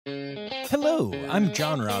Hello, I'm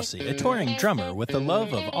John Rossi, a touring drummer with the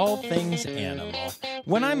love of all things animal.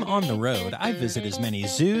 When I'm on the road, I visit as many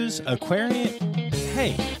zoos, aquariums...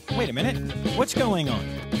 Hey, wait a minute. What's going on?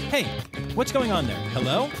 Hey, what's going on there?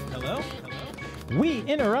 Hello? Hello? Hello? We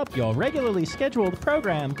interrupt your regularly scheduled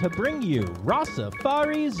program to bring you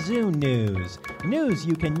Rossifari Zoo news. News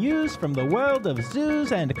you can use from the world of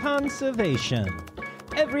zoos and conservation.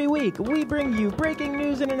 Every week, we bring you breaking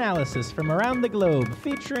news and analysis from around the globe,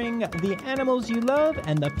 featuring the animals you love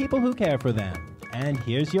and the people who care for them. And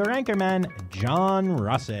here's your anchorman, John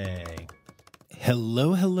Rossi.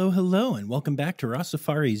 Hello, hello, hello, and welcome back to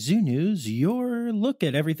Rossifari Zoo News, your look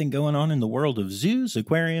at everything going on in the world of zoos,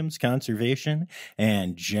 aquariums, conservation,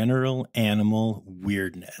 and general animal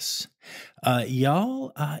weirdness.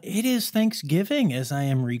 Y'all, it is Thanksgiving as I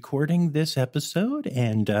am recording this episode,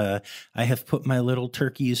 and I have put my little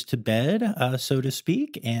turkeys to bed, so to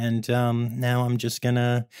speak, and now I'm just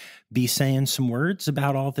gonna be saying some words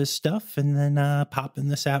about all this stuff and then popping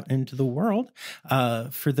this out into the world.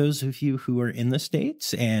 For those of you who are in the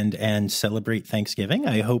States and celebrate Thanksgiving,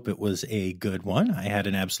 I hope it was a good one. I had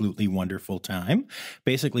an absolutely wonderful time.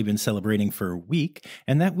 Basically been celebrating for a week,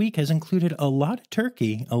 and that week has included a lot of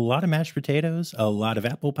turkey, a lot of mashed potatoes, a lot of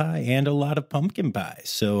apple pie, and a lot of pumpkin pie.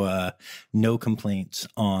 So no complaints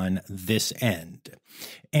on this end.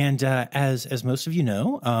 And as most of you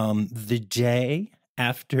know, the day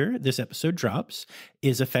after this episode drops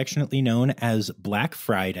is affectionately known as Black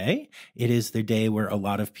Friday. It is the day where a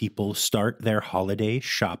lot of people start their holiday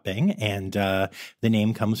shopping, and the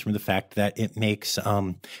name comes from the fact that it makes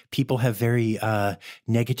people have very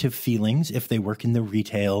negative feelings if they work in the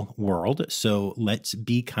retail world. So let's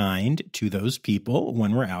be kind to those people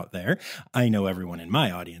when we're out there. I know everyone in my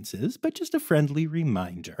audience is, but just a friendly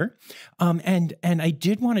reminder. And I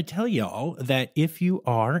did want to tell y'all that if you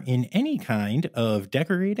are in any kind of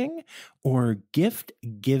decorating or gift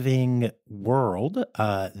giving world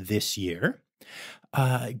this year,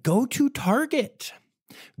 go to Target.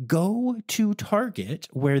 Go to Target,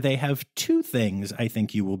 where they have two things I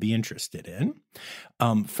think you will be interested in.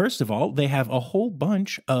 First of all, they have a whole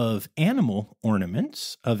bunch of animal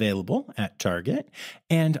ornaments available at Target.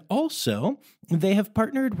 And also, they have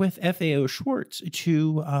partnered with FAO Schwarz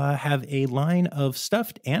to have a line of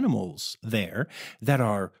stuffed animals there that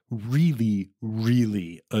are really,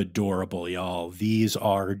 really adorable, y'all. These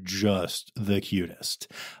are just the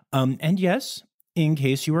cutest. And yes, in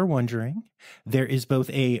case you are wondering, there is both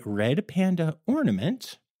a red panda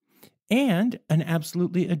ornament and an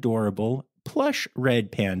absolutely adorable plush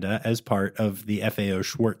red panda as part of the FAO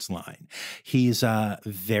Schwarz line. He's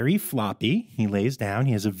very floppy. He lays down.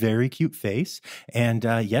 He has a very cute face. And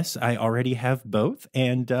yes, I already have both.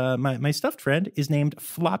 And my stuffed friend is named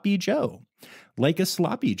Floppy Joe, like a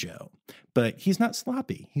sloppy Joe. But he's not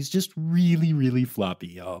sloppy. He's just really, really floppy,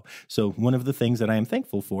 y'all. So one of the things that I am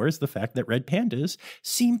thankful for is the fact that red pandas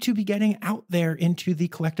seem to be getting out there into the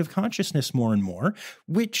collective consciousness more and more,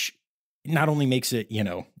 which not only makes it,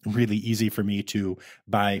 really easy for me to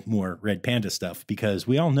buy more red panda stuff, because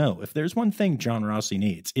we all know if there's one thing John Rossi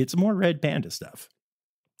needs, it's more red panda stuff.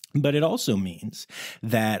 But it also means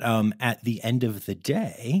that at the end of the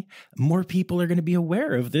day, more people are going to be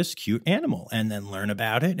aware of this cute animal and then learn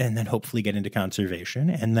about it and then hopefully get into conservation.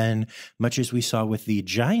 And then, much as we saw with the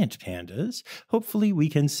giant pandas, hopefully we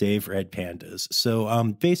can save red pandas. So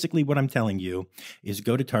basically what I'm telling you is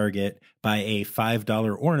go to Target, buy a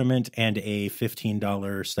 $5 ornament and a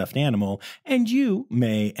 $15 stuffed animal, and you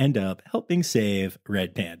may end up helping save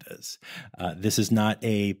red pandas. This is not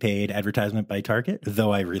a paid advertisement by Target,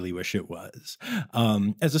 though I really wish it was.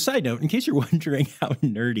 As a side note, in case you're wondering how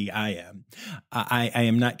nerdy I am, I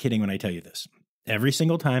am not kidding when I tell you this. Every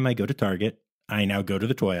single time I go to Target, I now go to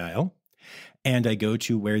the toy aisle, and I go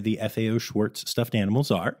to where the FAO Schwarz stuffed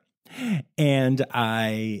animals are, and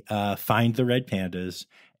I find the red pandas,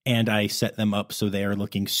 and I set them up so they are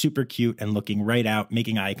looking super cute and looking right out,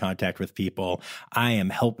 making eye contact with people. I am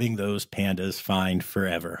helping those pandas find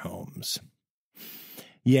forever homes.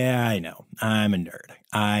 Yeah, I know. I'm a nerd.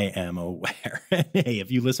 I am aware. Hey,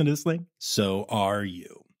 if you listen to this thing, so are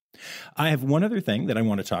you. I have one other thing that I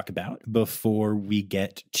want to talk about before we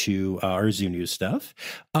get to our zoo news stuff,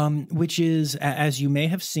 which is, as you may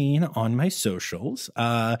have seen on my socials,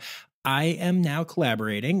 I am now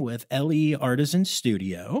collaborating with LE Artisan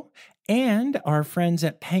Studio and our friends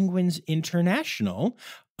at Penguins International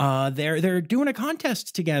They're doing a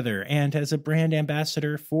contest together, and as a brand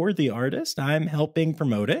ambassador for the artist, I'm helping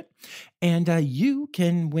promote it. And you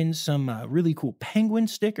can win some really cool penguin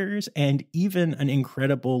stickers and even an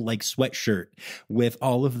incredible sweatshirt with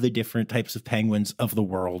all of the different types of penguins of the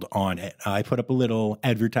world on it. I put up a little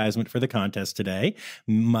advertisement for the contest today.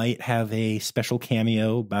 Might have a special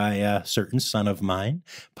cameo by a certain son of mine,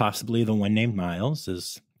 possibly the one named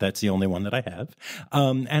Miles, that's the only one that I have.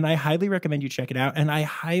 And I highly recommend you check it out. And I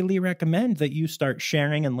highly recommend that you start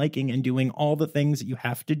sharing and liking and doing all the things that you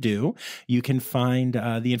have to do. You can find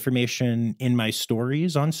the information in my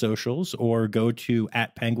stories on socials or go to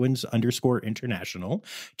 @penguins_international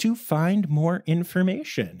to find more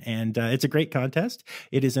information. And it's a great contest.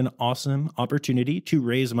 It is an awesome opportunity to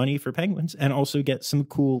raise money for penguins and also get some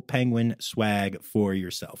cool penguin swag for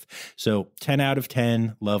yourself. So 10 out of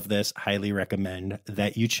 10. Love this. Highly recommend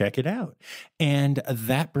that you check it out. And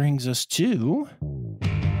that brings us to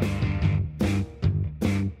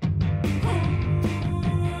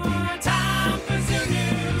Time for Zoo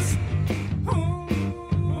News.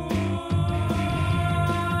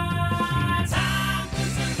 Time for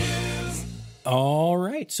Zoo News. all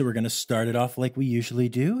right. So we're going to start it off like we usually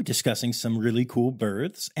do, discussing some really cool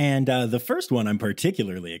births. And the first one I'm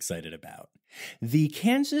particularly excited about. The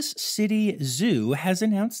Kansas City Zoo has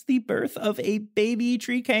announced the birth of a baby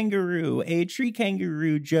tree kangaroo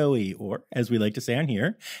Joey, or as we like to say on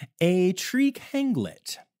here, a tree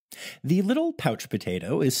kanglet. The little pouch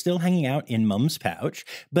potato is still hanging out in Mum's pouch,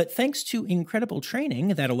 but thanks to incredible training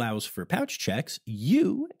that allows for pouch checks,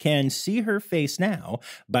 you can see her face now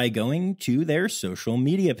by going to their social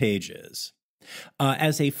media pages.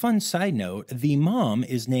 As a fun side note, the mom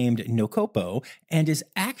is named Nokopo and is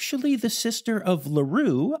actually the sister of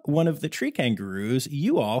LaRue, one of the tree kangaroos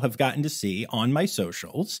you all have gotten to see on my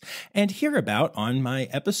socials and hear about on my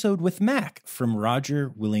episode with Mac from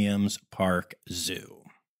Roger Williams Park Zoo.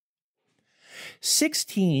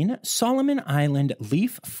 16 Solomon Island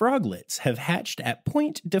leaf froglets have hatched at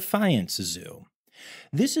Point Defiance Zoo.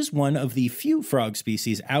 This is one of the few frog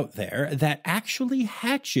species out there that actually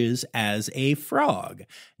hatches as a frog,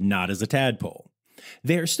 not as a tadpole.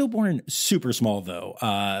 They are still born super small, though,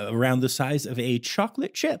 around the size of a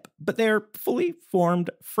chocolate chip, but they're fully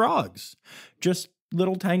formed frogs. Just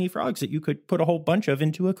little tiny frogs that you could put a whole bunch of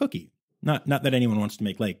into a cookie. Not that anyone wants to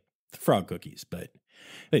make, frog cookies, but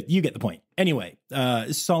you get the point. Anyway,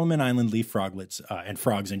 Solomon Island leaf froglets and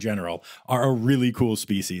frogs in general are a really cool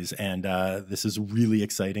species, and this is really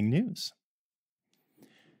exciting news.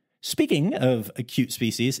 Speaking of cute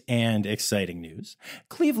species and exciting news,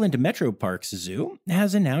 Cleveland Metro Parks Zoo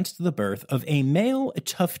has announced the birth of a male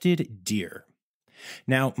tufted deer.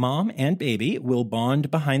 Now, mom and baby will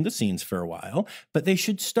bond behind the scenes for a while, but they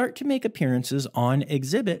should start to make appearances on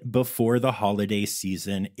exhibit before the holiday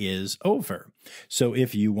season is over. So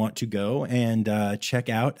if you want to go and check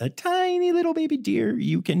out a tiny little baby deer,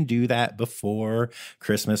 you can do that before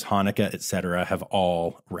Christmas, Hanukkah, etc. have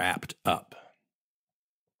all wrapped up.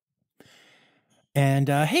 And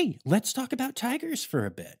hey, let's talk about tigers for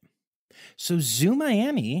a bit. So Zoo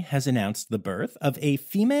Miami has announced the birth of a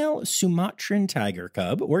female Sumatran tiger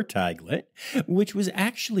cub, or tiglet, which was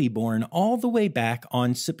actually born all the way back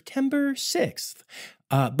on September 6th,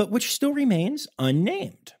 but which still remains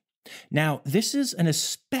unnamed. Now, this is an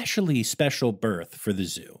especially special birth for the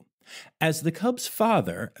zoo, as the cub's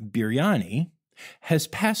father, Biryani, has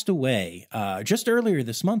passed away just earlier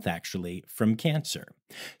this month, actually, from cancer.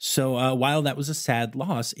 So while that was a sad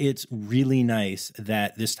loss, it's really nice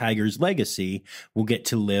that this tiger's legacy will get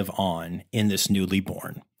to live on in this newly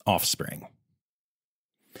born offspring.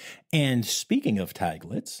 And speaking of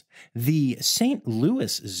tiglets, the St.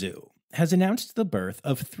 Louis Zoo has announced the birth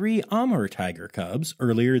of 3 Amur tiger cubs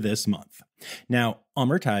earlier this month. Now,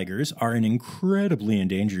 Amur tigers are an incredibly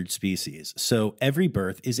endangered species, so every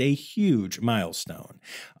birth is a huge milestone.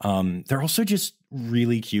 They're also just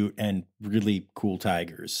really cute and really cool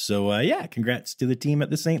tigers. So yeah, congrats to the team at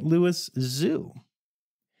the St. Louis Zoo.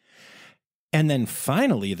 And then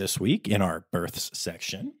finally this week in our births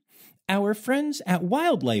section, our friends at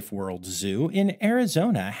Wildlife World Zoo in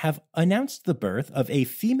Arizona have announced the birth of a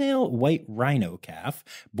female white rhino calf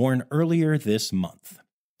born earlier this month.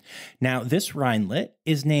 Now, this rhinelet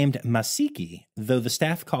is named Masiki, though the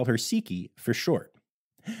staff call her Siki for short.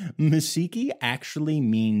 Masiki actually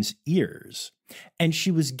means ears, and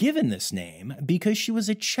she was given this name because she was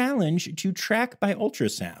a challenge to track by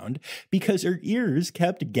ultrasound because her ears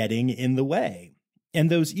kept getting in the way. And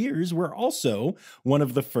those ears were also one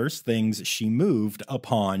of the first things she moved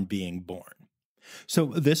upon being born. So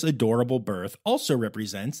this adorable birth also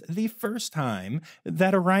represents the first time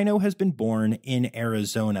that a rhino has been born in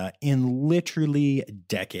Arizona in literally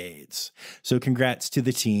decades. So congrats to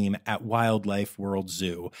the team at Wildlife World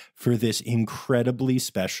Zoo for this incredibly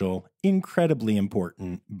special, incredibly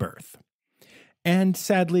important birth. And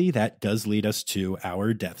sadly, that does lead us to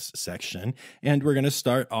our deaths section. And we're going to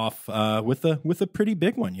start off with a pretty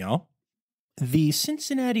big one, y'all. The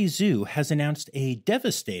Cincinnati Zoo has announced a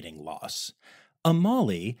devastating loss.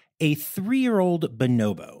 Amali, a 3-year-old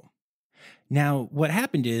bonobo. Now, what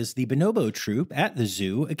happened is the bonobo troop at the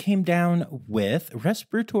zoo came down with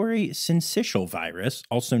respiratory syncytial virus,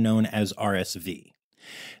 also known as RSV.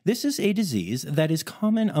 This is a disease that is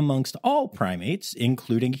common amongst all primates,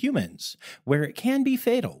 including humans, where it can be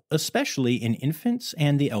fatal, especially in infants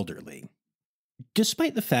and the elderly.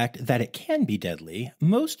 Despite the fact that it can be deadly,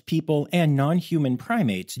 most people and non-human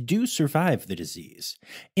primates do survive the disease.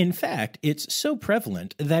 In fact, it's so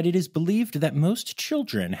prevalent that it is believed that most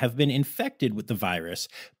children have been infected with the virus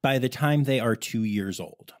by the time they are 2 years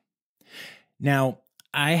old. Now,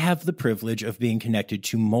 I have the privilege of being connected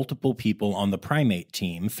to multiple people on the primate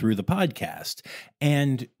team through the podcast,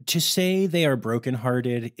 and to say they are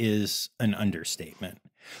brokenhearted is an understatement.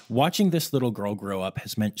 Watching this little girl grow up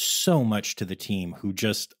has meant so much to the team who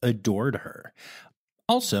just adored her.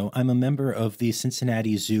 Also, I'm a member of the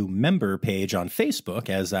Cincinnati Zoo member page on Facebook,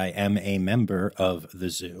 as I am a member of the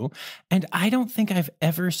zoo, and I don't think I've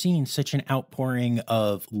ever seen such an outpouring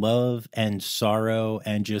of love and sorrow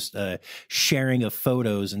and just sharing of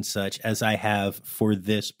photos and such as I have for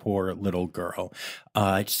this poor little girl.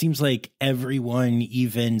 It seems like everyone,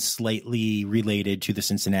 even slightly related to the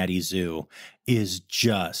Cincinnati Zoo, is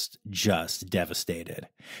just devastated.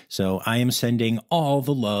 So I am sending all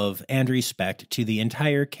the love and respect to the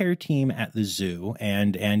entire care team at the zoo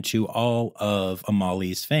and to all of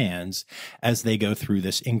Amali's fans as they go through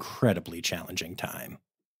this incredibly challenging time.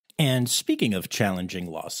 And speaking of challenging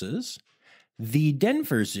losses, the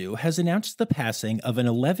Denver Zoo has announced the passing of an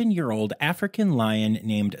 11-year-old African lion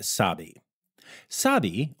named Sabi.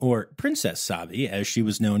 Sabi, or Princess Sabi as she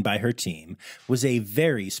was known by her team, was a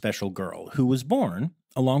very special girl who was born,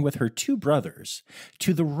 along with her 2 brothers,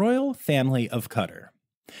 to the royal family of Qatar.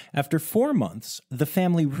 After 4 months, the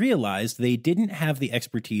family realized they didn't have the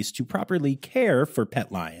expertise to properly care for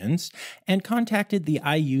pet lions and contacted the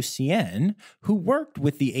IUCN, who worked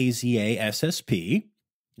with the AZA SSP.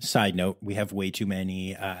 Side note, we have way too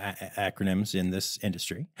many acronyms in this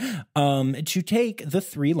industry, to take the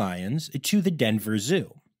 3 lions to the Denver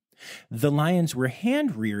Zoo. The lions were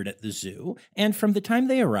hand-reared at the zoo, and from the time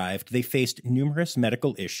they arrived, they faced numerous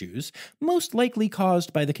medical issues, most likely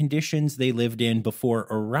caused by the conditions they lived in before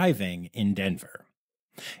arriving in Denver.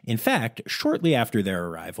 In fact, shortly after their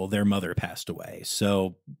arrival, their mother passed away,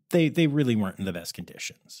 so they really weren't in the best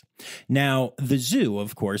conditions. Now, the zoo,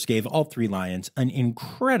 of course, gave all 3 lions an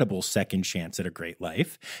incredible second chance at a great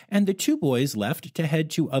life, and the 2 boys left to head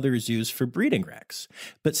to other zoos for breeding recs.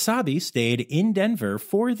 But Sabi stayed in Denver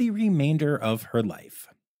for the remainder of her life.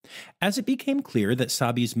 As it became clear that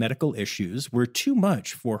Sabi's medical issues were too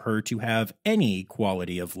much for her to have any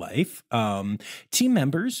quality of life, team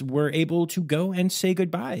members were able to go and say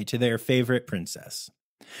goodbye to their favorite princess.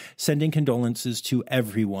 Sending condolences to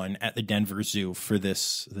everyone at the Denver Zoo for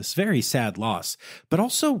this very sad loss, but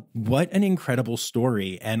also what an incredible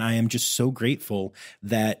story. And I am just so grateful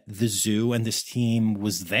that the zoo and this team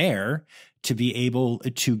was there to be able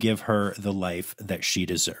to give her the life that she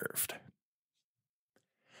deserved.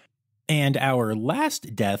 And our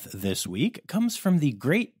last death this week comes from the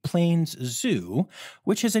Great Plains Zoo,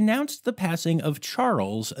 which has announced the passing of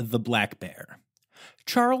Charles the black bear.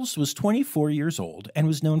 Charles was 24 years old and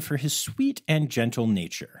was known for his sweet and gentle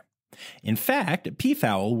nature. In fact,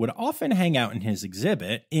 peafowl would often hang out in his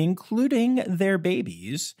exhibit, including their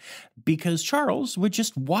babies, because Charles would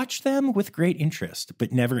just watch them with great interest,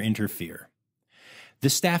 but never interfere. The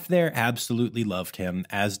staff there absolutely loved him,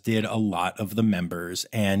 as did a lot of the members,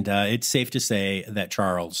 and it's safe to say that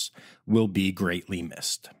Charles will be greatly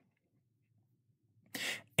missed.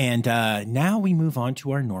 And now we move on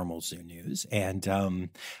to our normal zoo news, and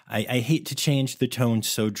I hate to change the tone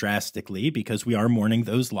so drastically because we are mourning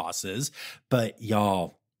those losses, but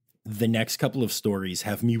y'all, the next couple of stories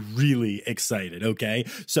have me really excited, okay?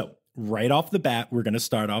 So, right off the bat, we're going to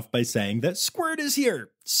start off by saying that Squirt is here.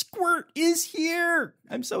 Squirt is here.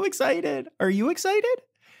 I'm so excited. Are you excited?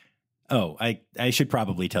 Oh, I should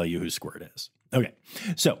probably tell you who Squirt is. Okay,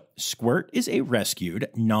 so Squirt is a rescued,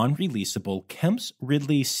 non-releasable Kemp's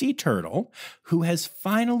Ridley sea turtle who has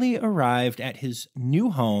finally arrived at his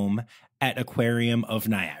new home at Aquarium of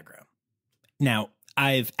Niagara. Now,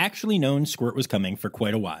 I've actually known Squirt was coming for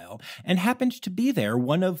quite a while and happened to be there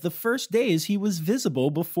one of the first days he was visible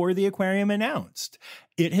before the aquarium announced.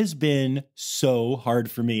 It has been so hard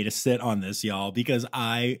for me to sit on this, y'all, because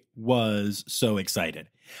I was so excited.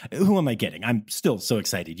 Who am I kidding? I'm still so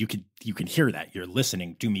excited. You can hear that. You're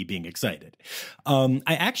listening to me being excited. I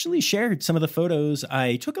actually shared some of the photos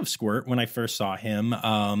I took of Squirt when I first saw him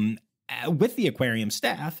with the aquarium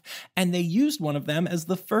staff, and they used one of them as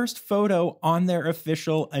the first photo on their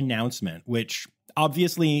official announcement, which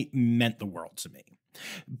obviously meant the world to me.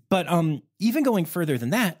 But even going further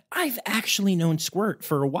than that, I've actually known Squirt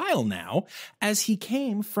for a while now, as he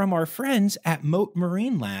came from our friends at Moat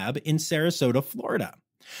Marine Lab in Sarasota, Florida.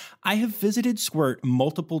 I have visited Squirt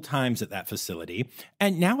multiple times at that facility,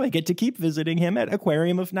 and now I get to keep visiting him at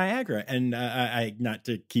Aquarium of Niagara. And I not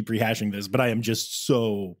to keep rehashing this, but I am just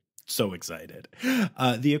so excited.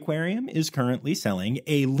 The aquarium is currently selling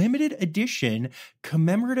a limited edition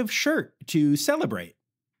commemorative shirt to celebrate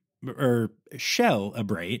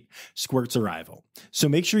Squirt's arrival. So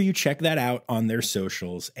make sure you check that out on their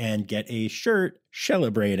socials and get a shirt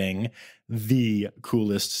celebrating the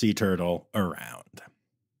coolest sea turtle around.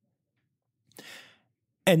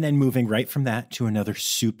 And then moving right from that to another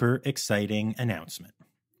super exciting announcement.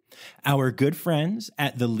 Our good friends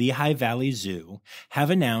at the Lehigh Valley Zoo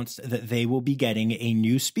have announced that they will be getting a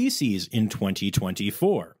new species in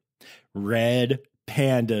 2024. Red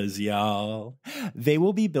pandas, y'all. They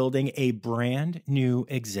will be building a brand new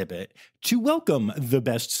exhibit to welcome the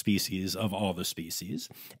best species of all the species,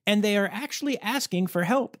 and they are actually asking for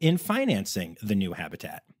help in financing the new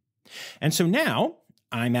habitat. And so now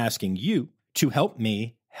I'm asking you to help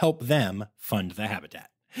me help them fund the habitat.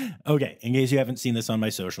 Okay, in case you haven't seen this on my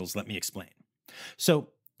socials, let me explain.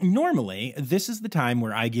 So normally, this is the time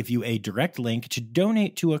where I give you a direct link to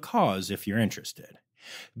donate to a cause if you're interested.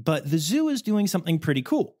 But the zoo is doing something pretty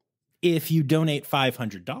cool. If you donate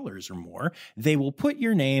 $500 or more, they will put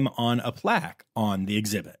your name on a plaque on the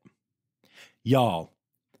exhibit. Y'all,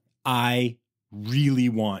 I really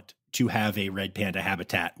want to have a red panda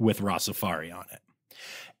habitat with Rossifari on it.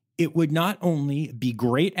 It would not only be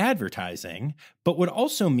great advertising, but would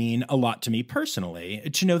also mean a lot to me personally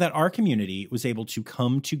to know that our community was able to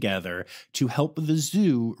come together to help the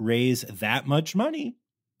zoo raise that much money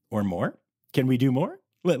or more. Can we do more?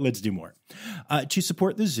 Let's do more. To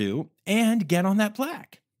support the zoo and get on that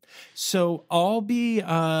plaque. So I'll be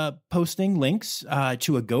posting links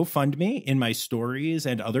to a GoFundMe in my stories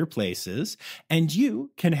and other places, and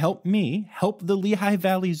you can help me help the Lehigh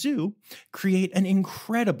Valley Zoo create an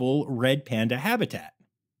incredible red panda habitat.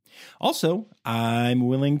 Also, I'm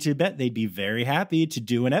willing to bet they'd be very happy to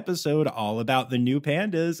do an episode all about the new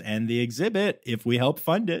pandas and the exhibit if we help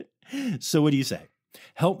fund it. So what do you say?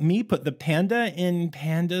 Help me put the panda in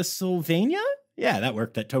Pandasylvania? Yeah, that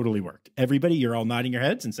worked. That totally worked. Everybody, you're all nodding your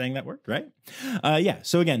heads and saying that worked, right? Yeah.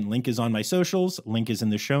 So again, link is on my socials. Link is in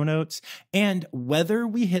the show notes. And whether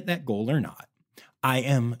we hit that goal or not, I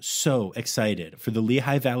am so excited for the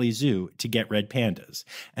Lehigh Valley Zoo to get red pandas,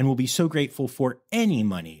 and will be so grateful for any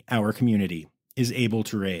money our community is able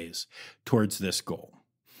to raise towards this goal.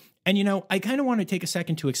 And, you know, I kind of want to take a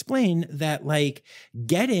second to explain that, like,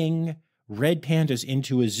 getting red pandas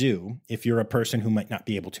into a zoo, if you're a person who might not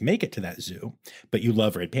be able to make it to that zoo, but you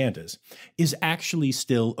love red pandas, is actually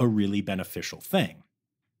still a really beneficial thing.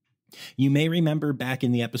 You may remember back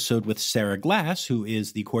in the episode with Sarah Glass, who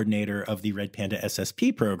is the coordinator of the Red Panda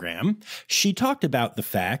SSP program, she talked about the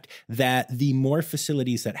fact that the more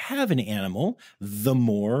facilities that have an animal, the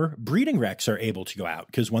more breeding recs are able to go out.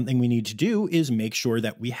 Because one thing we need to do is make sure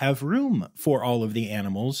that we have room for all of the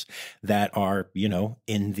animals that are, you know,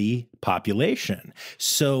 in the population.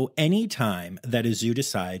 So anytime that a zoo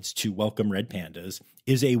decides to welcome red pandas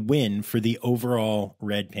is a win for the overall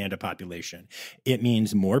red panda population. It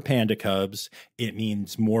means more panda cubs. It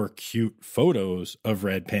means more cute photos of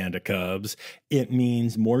red panda cubs. It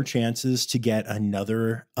means more chances to get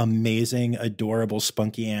another amazing, adorable,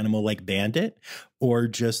 spunky animal like Bandit, or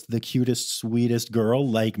just the cutest, sweetest girl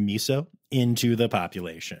like Miso into the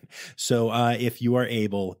population. So if you are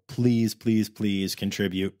able, please, please, please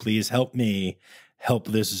contribute. Please help me help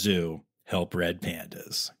this zoo help red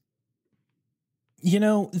pandas. You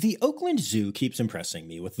know, the Oakland Zoo keeps impressing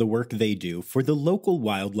me with the work they do for the local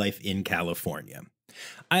wildlife in California.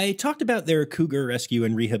 I talked about their cougar rescue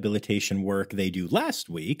and rehabilitation work they do last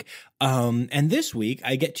week, and this week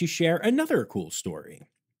I get to share another cool story.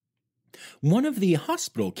 One of the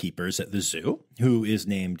hospital keepers at the zoo, who is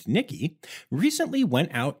named Nikki, recently went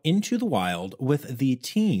out into the wild with the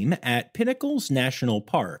team at Pinnacles National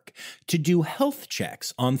Park to do health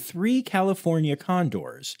checks on 3 California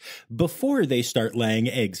condors before they start laying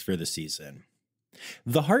eggs for the season.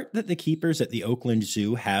 The heart that the keepers at the Oakland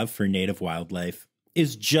Zoo have for native wildlife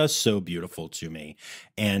is just so beautiful to me,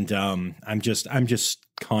 and I'm just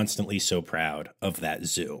constantly so proud of that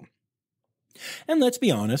zoo. And let's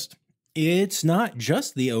be honest, it's not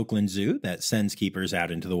just the Oakland Zoo that sends keepers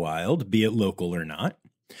out into the wild, be it local or not.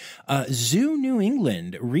 Zoo New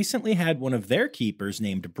England recently had one of their keepers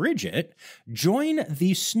named Bridget join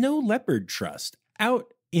the Snow Leopard Trust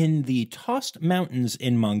out in the Tost Mountains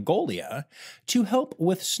in Mongolia to help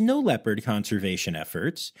with snow leopard conservation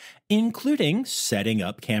efforts, including setting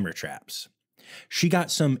up camera traps. She got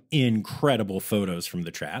some incredible photos from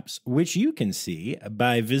the traps, which you can see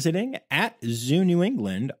by visiting at Zoo New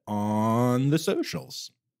England on the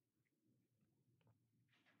socials.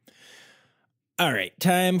 All right,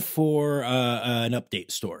 time for an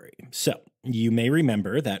update story. So, you may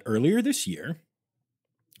remember that earlier this year,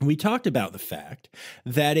 we talked about the fact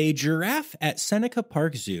that a giraffe at Seneca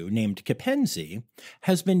Park Zoo named Kipenzi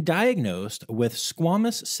has been diagnosed with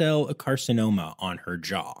squamous cell carcinoma on her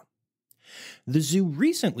jaw. The zoo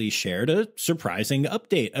recently shared a surprising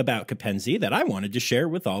update about Kipenzi that I wanted to share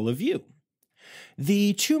with all of you.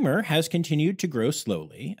 The tumor has continued to grow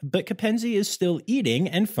slowly, but Kipenzi is still eating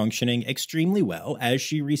and functioning extremely well as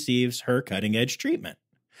she receives her cutting-edge treatment.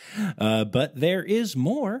 But there is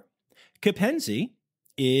more. Kipenzi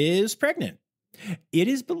is pregnant. It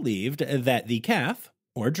is believed that the calf,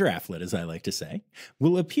 or girafflet as I like to say,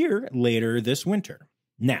 will appear later this winter.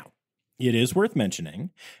 Now, it is worth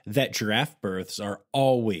mentioning that giraffe births are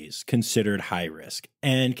always considered high risk,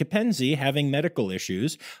 and Kipenzi having medical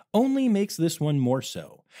issues only makes this one more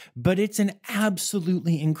so. But it's an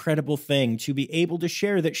absolutely incredible thing to be able to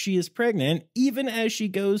share that she is pregnant even as she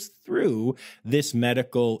goes through this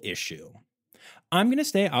medical issue. I'm going to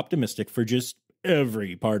stay optimistic for just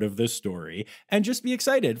every part of this story and just be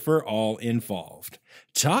excited for all involved.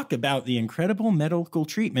 Talk about the incredible medical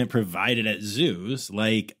treatment provided at zoos.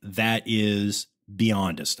 Like, that is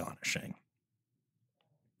beyond astonishing.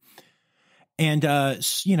 And,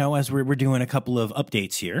 as we're doing a couple of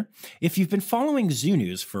updates here, if you've been following zoo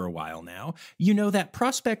news for a while now, you know that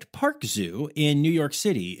Prospect Park Zoo in New York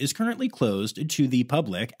City is currently closed to the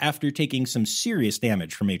public after taking some serious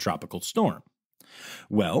damage from a tropical storm.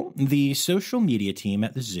 Well, the social media team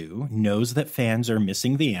at the zoo knows that fans are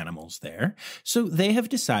missing the animals there, so they have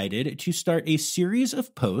decided to start a series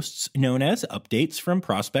of posts known as Updates from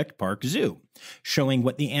Prospect Park Zoo, showing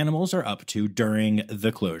what the animals are up to during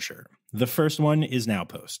the closure. The first one is now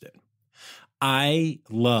posted. I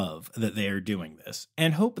love that they are doing this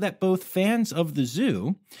and hope that both fans of the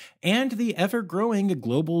zoo and the ever-growing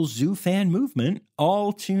global zoo fan movement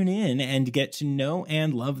all tune in and get to know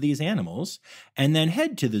and love these animals and then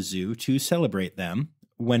head to the zoo to celebrate them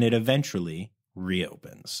when it eventually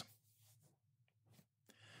reopens.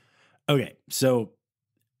 Okay, so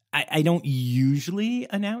I don't usually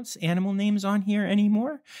announce animal names on here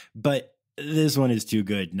anymore, but this one is too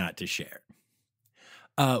good not to share.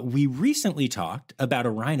 We recently talked about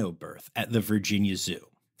a rhino birth at the Virginia Zoo,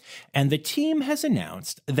 and the team has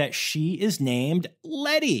announced that she is named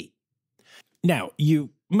Letty. Now,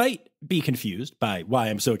 you might be confused by why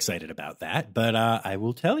I'm so excited about that, but I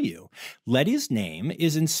will tell you. Letty's name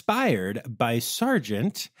is inspired by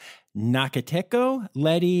Sergeant Nakateko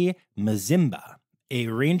Letty Mazimba, a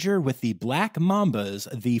ranger with the Black Mambas,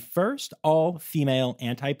 the first all-female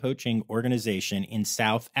anti-poaching organization in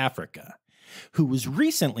South Africa, who was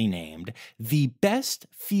recently named the best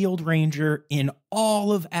field ranger in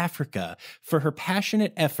all of Africa for her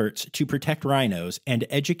passionate efforts to protect rhinos and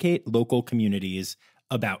educate local communities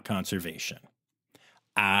about conservation.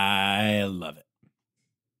 I love it.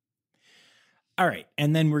 All right,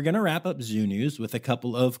 and then we're going to wrap up zoo news with a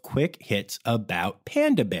couple of quick hits about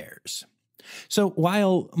panda bears. So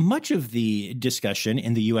while much of the discussion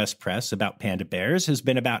in the U.S. press about panda bears has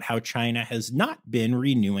been about how China has not been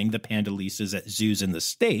renewing the panda leases at zoos in the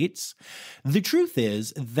States, the truth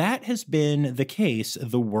is that has been the case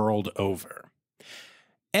the world over.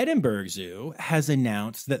 Edinburgh Zoo has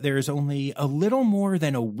announced that there is only a little more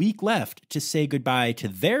than a week left to say goodbye to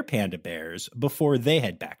their panda bears before they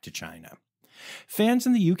head back to China. Fans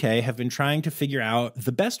in the UK have been trying to figure out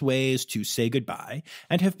the best ways to say goodbye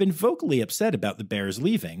and have been vocally upset about the bears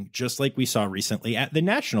leaving, just like we saw recently at the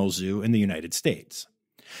National Zoo in the United States.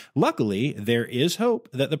 Luckily, there is hope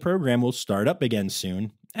that the program will start up again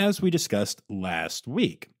soon, as we discussed last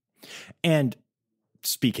week. And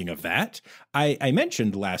speaking of that, I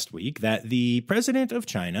mentioned last week that the president of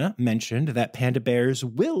China mentioned that panda bears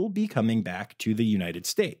will be coming back to the United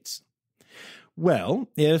States. Well,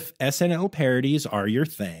 if SNL parodies are your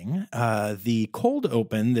thing, the cold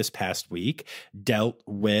open this past week dealt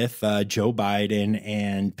with Joe Biden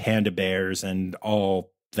and panda bears and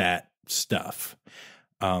all that stuff.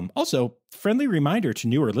 Also, friendly reminder to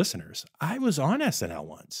newer listeners, I was on SNL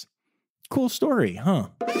once. Cool story, huh?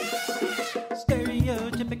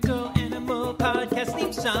 Stereotypical animal podcast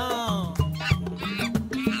theme song.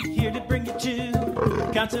 Here to bring you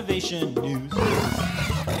to conservation news.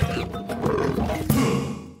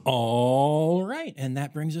 All right, and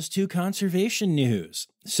that brings us to conservation news.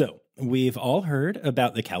 So, we've all heard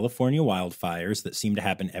about the California wildfires that seem to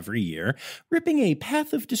happen every year, ripping a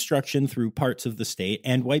path of destruction through parts of the state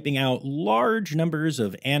and wiping out large numbers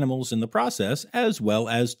of animals in the process, as well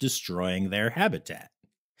as destroying their habitat.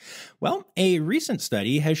 Well, a recent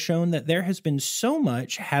study has shown that there has been so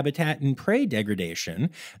much habitat and prey degradation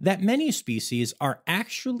that many species are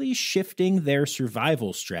actually shifting their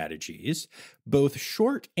survival strategies, both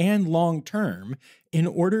short and long term, in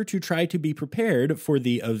order to try to be prepared for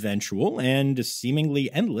the eventual and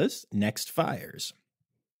seemingly endless next fires.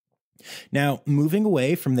 Now, moving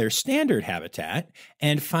away from their standard habitat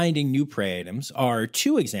and finding new prey items are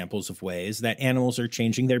two examples of ways that animals are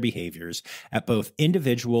changing their behaviors at both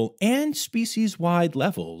individual and species-wide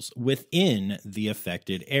levels within the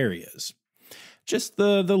affected areas. Just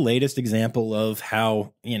the latest example of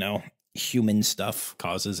how, human stuff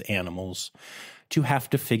causes animals to have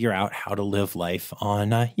to figure out how to live life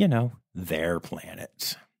on, their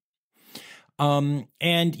planet. One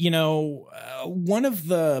of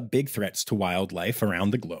the big threats to wildlife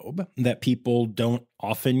around the globe that people don't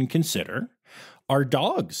often consider are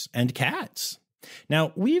dogs and cats.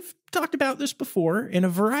 Now, we've talked about this before in a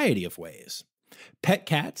variety of ways. Pet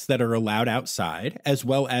cats that are allowed outside, as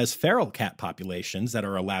well as feral cat populations that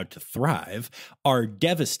are allowed to thrive, are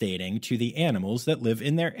devastating to the animals that live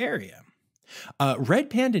in their area. Red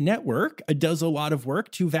Panda Network does a lot of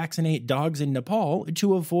work to vaccinate dogs in Nepal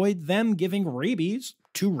to avoid them giving rabies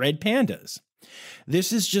to red pandas.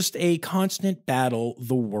 This is just a constant battle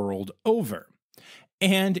the world over.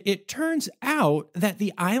 And it turns out that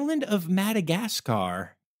the island of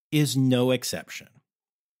Madagascar is no exception.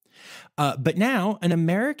 But now, an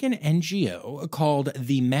American NGO called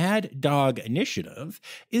the Mad Dog Initiative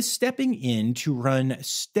is stepping in to run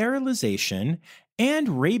sterilization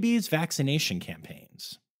and rabies vaccination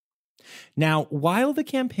campaigns. Now, while the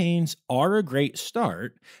campaigns are a great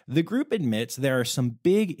start, the group admits there are some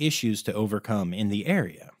big issues to overcome in the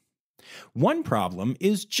area. One problem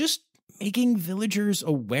is just making villagers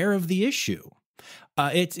aware of the issue.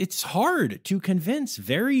 It's hard to convince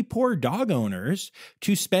very poor dog owners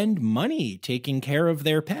to spend money taking care of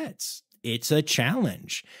their pets. It's a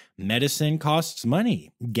challenge. Medicine costs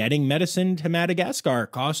money. Getting medicine to Madagascar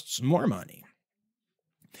costs more money.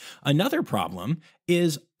 Another problem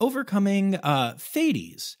is overcoming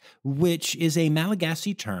fades, which is a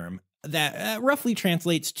Malagasy term that roughly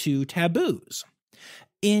translates to taboos.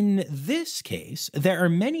 In this case, there are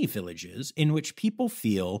many villages in which people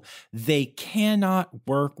feel they cannot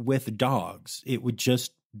work with dogs. It would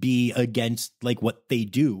just be against what they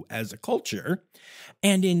do as a culture.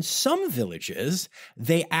 And in some villages,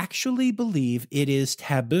 they actually believe it is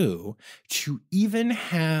taboo to even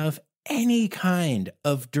have any kind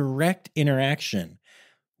of direct interaction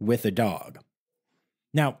with a dog.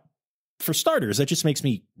 Now, for starters, that just makes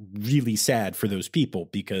me really sad for those people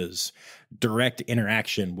because direct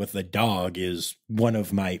interaction with a dog is one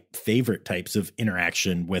of my favorite types of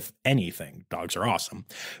interaction with anything. Dogs are awesome.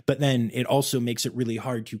 But then it also makes it really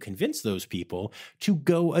hard to convince those people to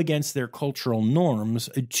go against their cultural norms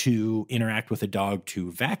to interact with a dog,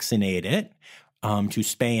 to vaccinate it, to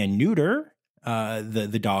spay and neuter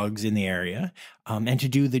the dogs in the area, and to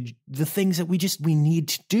do the things that we need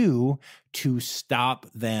to do to stop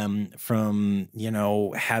them from,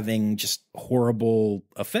 having just horrible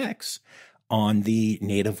effects on the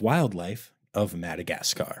native wildlife of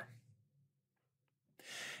Madagascar.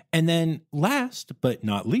 And then last but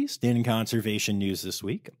not least in conservation news this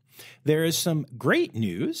week, there is some great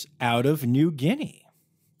news out of New Guinea.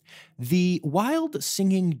 The wild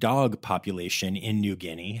singing dog population in New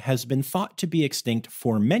Guinea has been thought to be extinct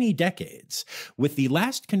for many decades, with the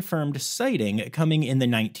last confirmed sighting coming in the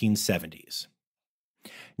 1970s.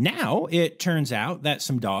 Now, it turns out that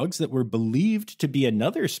some dogs that were believed to be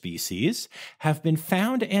another species have been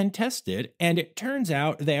found and tested, and it turns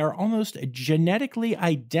out they are almost genetically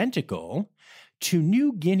identical to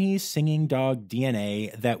New Guinea's singing dog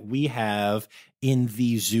DNA that we have in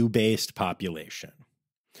the zoo-based population.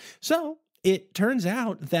 So it turns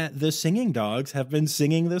out that the singing dogs have been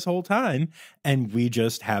singing this whole time, and we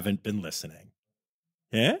just haven't been listening.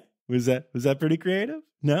 Yeah? Was that pretty creative?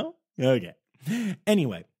 No? Okay.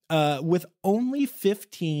 Anyway, with only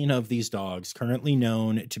 15 of these dogs currently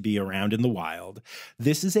known to be around in the wild,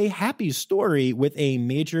 this is a happy story with a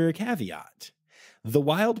major caveat. The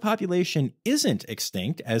wild population isn't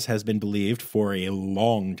extinct, as has been believed for a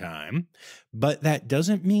long time, but that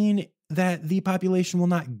doesn't mean that the population will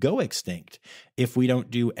not go extinct if we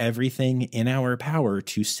don't do everything in our power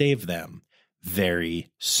to save them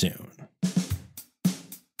very soon.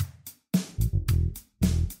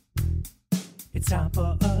 It's time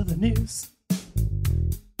for other news.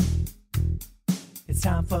 It's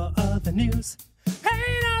time for other news.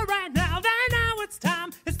 Hey, now, right now, it's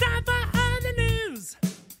time. It's time for other news.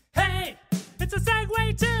 Hey, it's a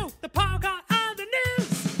segue to the part called other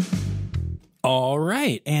news. All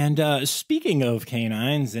right. And speaking of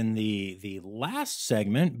canines in the last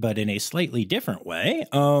segment, but in a slightly different way,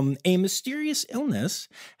 a mysterious illness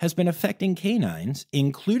has been affecting canines,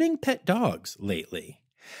 including pet dogs, lately.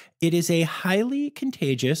 It is a highly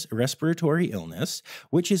contagious respiratory illness,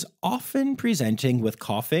 which is often presenting with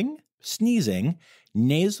coughing, sneezing,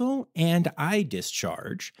 nasal and eye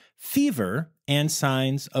discharge, fever, and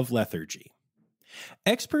signs of lethargy.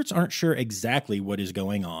 Experts aren't sure exactly what is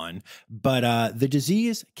going on, but the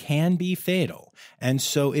disease can be fatal, and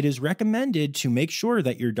so it is recommended to make sure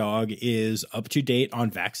that your dog is up to date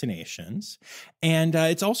on vaccinations. And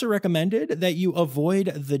it's also recommended that you avoid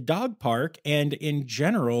the dog park and, in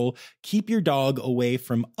general, keep your dog away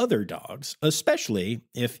from other dogs, especially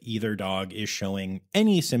if either dog is showing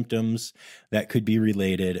any symptoms that could be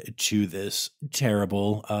related to this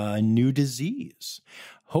terrible new disease.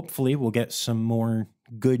 Hopefully, we'll get some more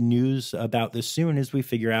good news about this soon as we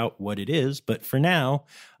figure out what it is. But for now,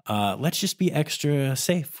 let's just be extra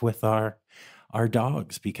safe with our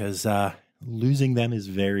dogs because losing them is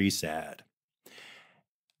very sad.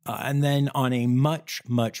 And then on a much,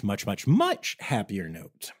 much, much, much, much happier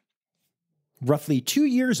note, roughly 2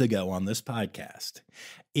 years ago on this podcast,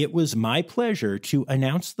 it was my pleasure to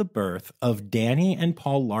announce the birth of Danny and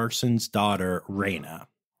Paul Larson's daughter, Raina.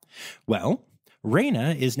 Well,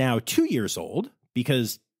 Raina is now 2 years old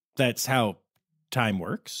because that's how time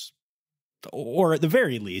works. Or at the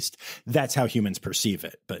very least, that's how humans perceive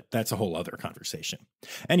it, but that's a whole other conversation.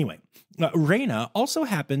 Anyway, Raina also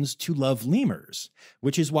happens to love lemurs,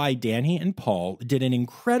 which is why Danny and Paul did an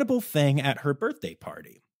incredible thing at her birthday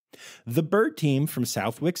party. The bird team from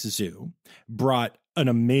Southwick Zoo brought an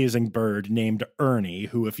amazing bird named Ernie,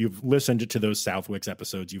 who, if you've listened to those Southwicks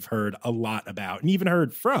episodes, you've heard a lot about and even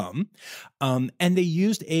heard from. And they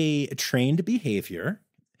used a trained behavior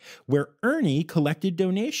where Ernie collected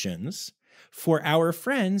donations for our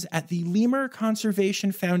friends at the Lemur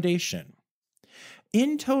Conservation Foundation.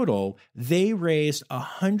 In total, they raised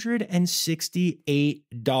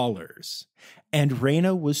 $168, and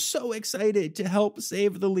Raina was so excited to help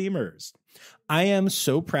save the lemurs. I am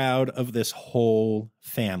so proud of this whole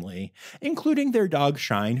family, including their dog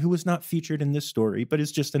Shine, who was not featured in this story, but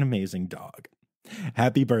is just an amazing dog.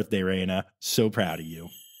 Happy birthday, Raina. So proud of you.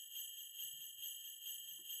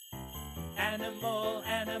 Animal,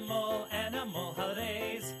 animal, animal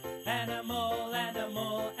holidays. Animal,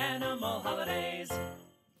 animal, animal holidays.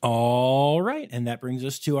 All right, and that brings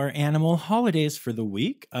us to our animal holidays for the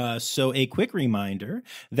week. So a quick reminder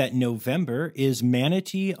that November is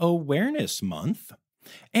Manatee Awareness Month,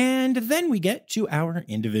 and then we get to our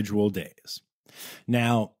individual days.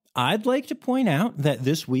 Now, I'd like to point out that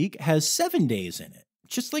this week has 7 days in it,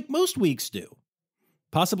 just like most weeks do.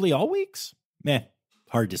 Possibly all weeks?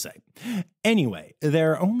 Hard to say. Anyway,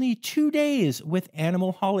 there are only 2 days with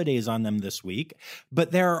animal holidays on them this week,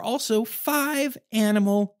 but there are also 5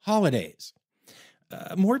 animal holidays.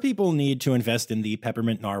 More people need to invest in the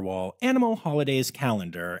Peppermint Narwhal Animal Holidays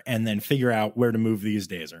calendar and then figure out where to move these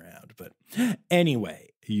days around. But anyway,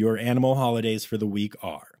 your animal holidays for the week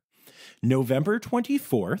are November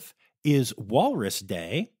 24th is Walrus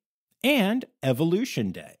Day and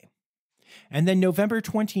Evolution Day. And then November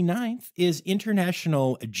 29th is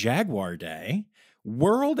International Jaguar Day,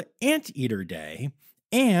 World Anteater Day,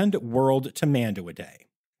 and World Tamandua Day.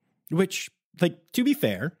 Which, to be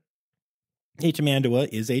fair, a tamandua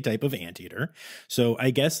is a type of anteater, so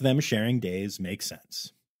I guess them sharing days makes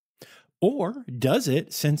sense. Or does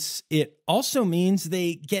it, since it also means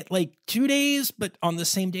they get 2 days, but on the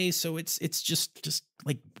same day, so it's just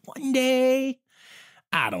 1 day?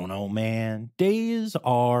 I don't know, man. Days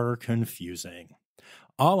are confusing.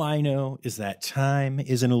 All I know is that time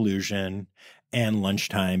is an illusion and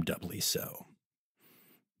lunchtime doubly so.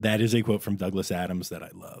 That is a quote from Douglas Adams that I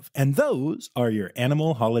love. And those are your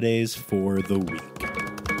animal holidays for the week.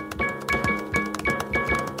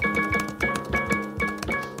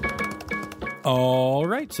 All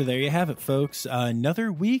right, so there you have it, folks.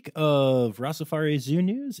 Another week of Rossifari Zoo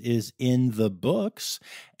news is in the books.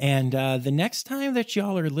 And the next time that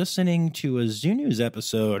y'all are listening to a Zoo News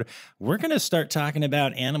episode, we're going to start talking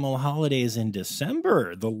about animal holidays in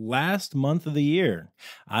December, the last month of the year.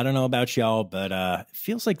 I don't know about y'all, but it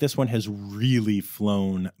feels like this one has really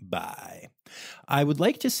flown by. I would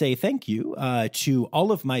like to say thank you to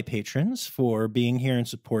all of my patrons for being here and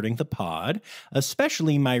supporting the pod,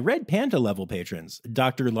 especially my Red Panda level patrons,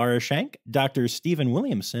 Dr. Laura Schenk, Dr. Stephen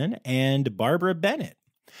Williamson, and Barbara Bennett.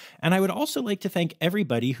 And I would also like to thank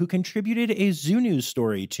everybody who contributed a Zoo News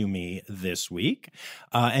story to me this week.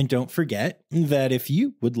 And don't forget that if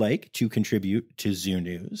you would like to contribute to Zoo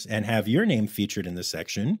News and have your name featured in the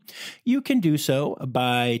section, you can do so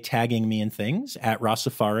by tagging me in things at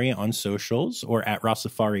Rossifari on socials or at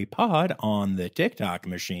Rossifari Pod on the TikTok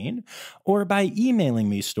machine, or by emailing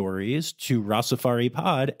me stories to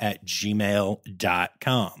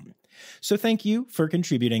rossifaripod@gmail.com. So thank you for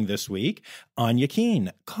contributing this week. Anya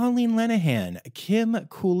Keene, Colleen Lenehan, Kim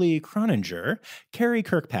Cooley-Croninger, Carrie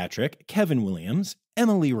Kirkpatrick, Kevin Williams,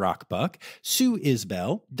 Emily Rockbuck, Sue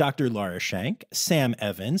Isbell, Dr. Laura Schenk, Sam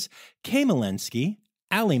Evans, Kay Malensky,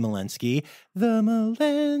 Ali Malensky, the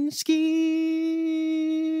Malenskys,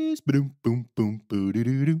 boom, boom, boom,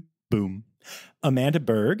 boo-doo-doo-doo, boom. Amanda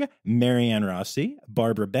Berg, Marianne Rossi,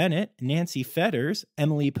 Barbara Bennett, Nancy Fetters,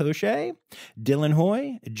 Emily Poche, Dylan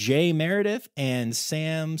Hoy, Jay Meredith, and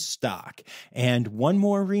Sam Stock. And one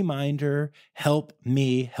more reminder, help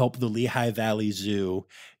me help the Lehigh Valley Zoo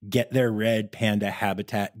get their red panda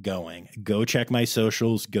habitat going. Go check my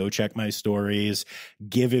socials, go check my stories,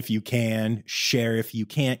 give if you can, share if you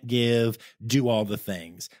can't give, do all the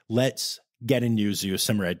things. Let's get a new zoo,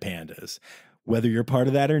 some red pandas. Whether you're part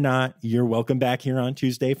of that or not, you're welcome back here on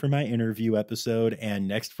Tuesday for my interview episode and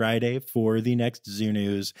next Friday for the next Zoo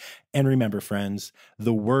News. And remember, friends,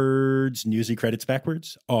 the words Newsy credits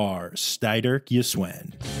backwards are Steiderk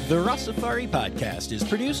Yaswen. The Rossifari podcast is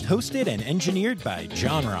produced, hosted, and engineered by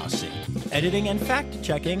John Rossi. Editing and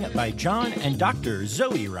fact-checking by John and Dr.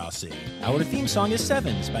 Zoe Rossi. Our theme song is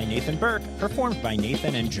Sevens by Nathan Burke, performed by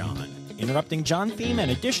Nathan and John. Interrupting John theme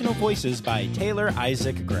and additional voices by Taylor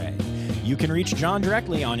Isaac Gray. You can reach John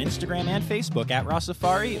directly on Instagram and Facebook at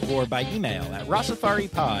Rossifari or by email at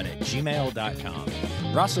rossifaripod@gmail.com.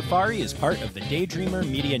 Rossifari is part of the Daydreamer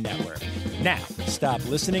Media Network. Now, stop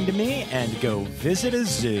listening to me and go visit a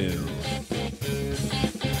zoo.